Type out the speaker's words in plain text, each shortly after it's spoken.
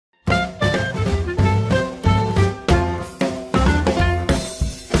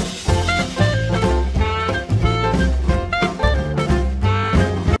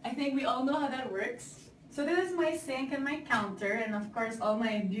sink and my counter, and of course all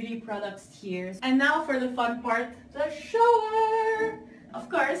my beauty products here. And now for the fun part, the shower! Of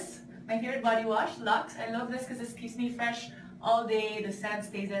course, my favorite body wash, Lux. I love this because this keeps me fresh all day. The scent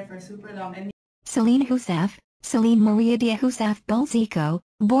stays there for super long. And Solenn Heussaff, Solenn Marie Adea Heussaff-Bolzico,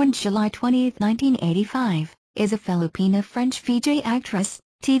 born July 20, 1985, is a Filipina-French VJ actress,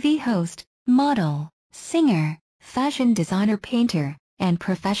 TV host, model, singer, fashion designer, painter, and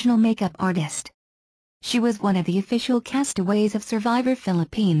professional makeup artist. She was one of the official castaways of Survivor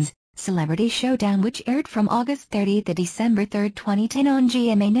Philippines, Celebrity Showdown, which aired from August 30 to December 3, 2010 on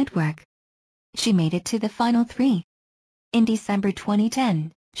GMA Network. She made it to the final 3. In December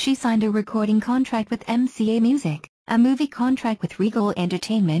 2010, she signed a recording contract with MCA Music, a movie contract with Regal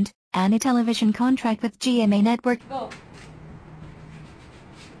Entertainment, and a television contract with GMA Network. Go!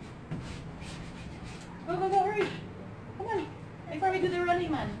 Go, go, go, hurry! Come on! Before we do the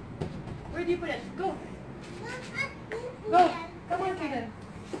running man. Where do you put it? Go! Go! Come on, Kaden!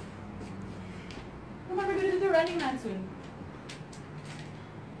 Come on, we're gonna do the running man soon.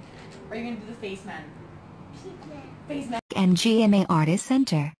 Or are you gonna do the face man? Face man. And GMA Artist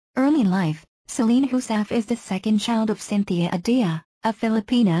Center. Early life. Solenn Heussaff is the second child of Cynthia Adea, a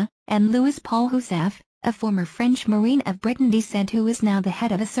Filipina, and Louis Paul Heussaff, a former French Marine of Britain descent who is now the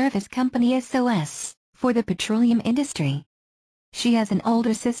head of a service company SOS, for the petroleum industry. She has an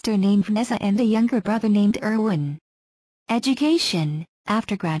older sister named Vanessa and a younger brother named Erwin. Education.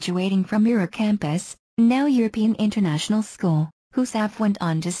 After graduating from Eurocampus, now European International School, Heussaff went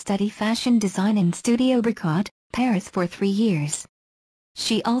on to study fashion design in Studio Bricot, Paris for 3 years.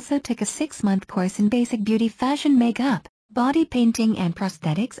 She also took a 6-month course in basic beauty fashion makeup, body painting and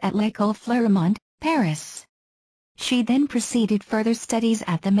prosthetics at l'École Fleurimont, Paris. She then proceeded further studies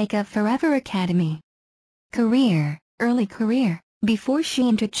at the Makeup Forever Academy. Career. Early career. Before she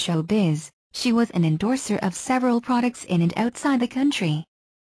entered showbiz, she was an endorser of several products in and outside the country.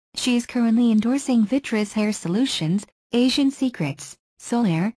 She is currently endorsing Vitris Hair Solutions, Asian Secrets,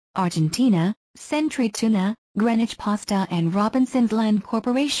 Solaire, Argentina, Century Tuna, Greenwich Pasta and Robinson's Land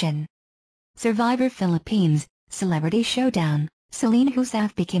Corporation. Survivor Philippines, Celebrity Showdown. Solenn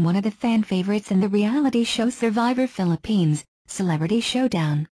Heussaff became one of the fan favorites in the reality show Survivor Philippines, Celebrity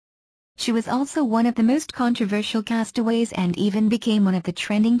Showdown. She was also one of the most controversial castaways and even became one of the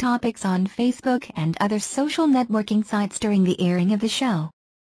trending topics on Facebook and other social networking sites during the airing of the show.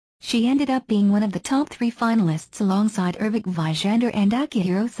 She ended up being one of the top 3 finalists alongside Ervic Vijender and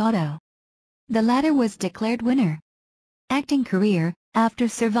Akihiro Sato. The latter was declared winner. Acting career. After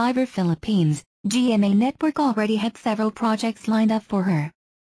Survivor Philippines, GMA Network already had several projects lined up for her.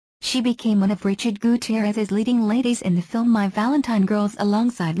 She became one of Richard Gutierrez's leading ladies in the film My Valentine Girls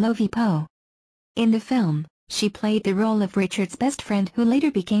alongside Lovie Poe. In the film, she played the role of Richard's best friend who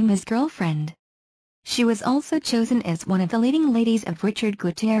later became his girlfriend. She was also chosen as one of the leading ladies of Richard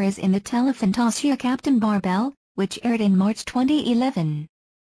Gutierrez in the telefantasia Captain Barbell, which aired in March 2011.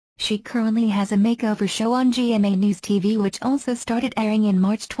 She currently has a makeover show on GMA News TV which also started airing in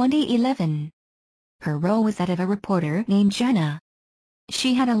March 2011. Her role was that of a reporter named Jenna.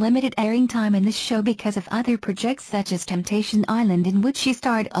 She had a limited airing time in this show because of other projects such as Temptation Island, in which she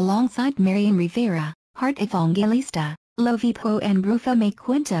starred alongside Marian Rivera, Heart Evangelista, Lovie Poe and Rufo May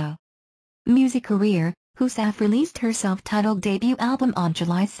Quinto. Music career. Heussaff released her self-titled debut album on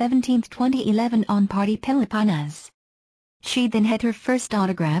July 17, 2011 on Party Pilipinas. She then had her first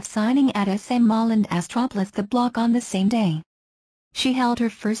autograph signing at SM Mall and Astropolis the Block on the same day. She held her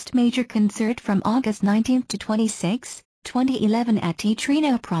first major concert from August 19 to 26, 2011 at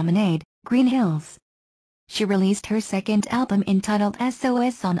Trino Promenade, Green Hills. She released her second album entitled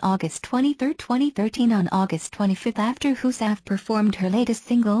SOS on August 23, 2013. On August 25 after Heussaff performed her latest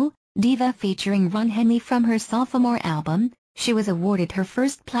single, Diva featuring Ron Henley from her sophomore album, she was awarded her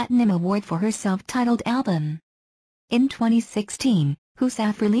first Platinum Award for her self-titled album. In 2016,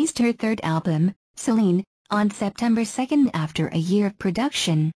 Heussaff released her third album, Solenn, on September 2 after a year of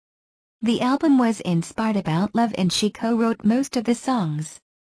production. The album was inspired about love and she co-wrote most of the songs.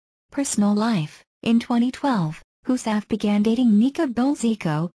 Personal life. In 2012, Heussaff began dating Nico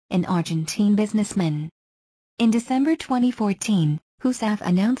Bolzico, an Argentine businessman. In December 2014, Heussaff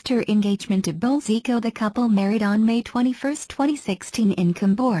announced her engagement to Bolzico. The couple married on May 21, 2016 in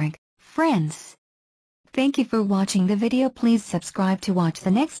Combourg, France. Thank you for watching the video. Please subscribe to watch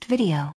the next video.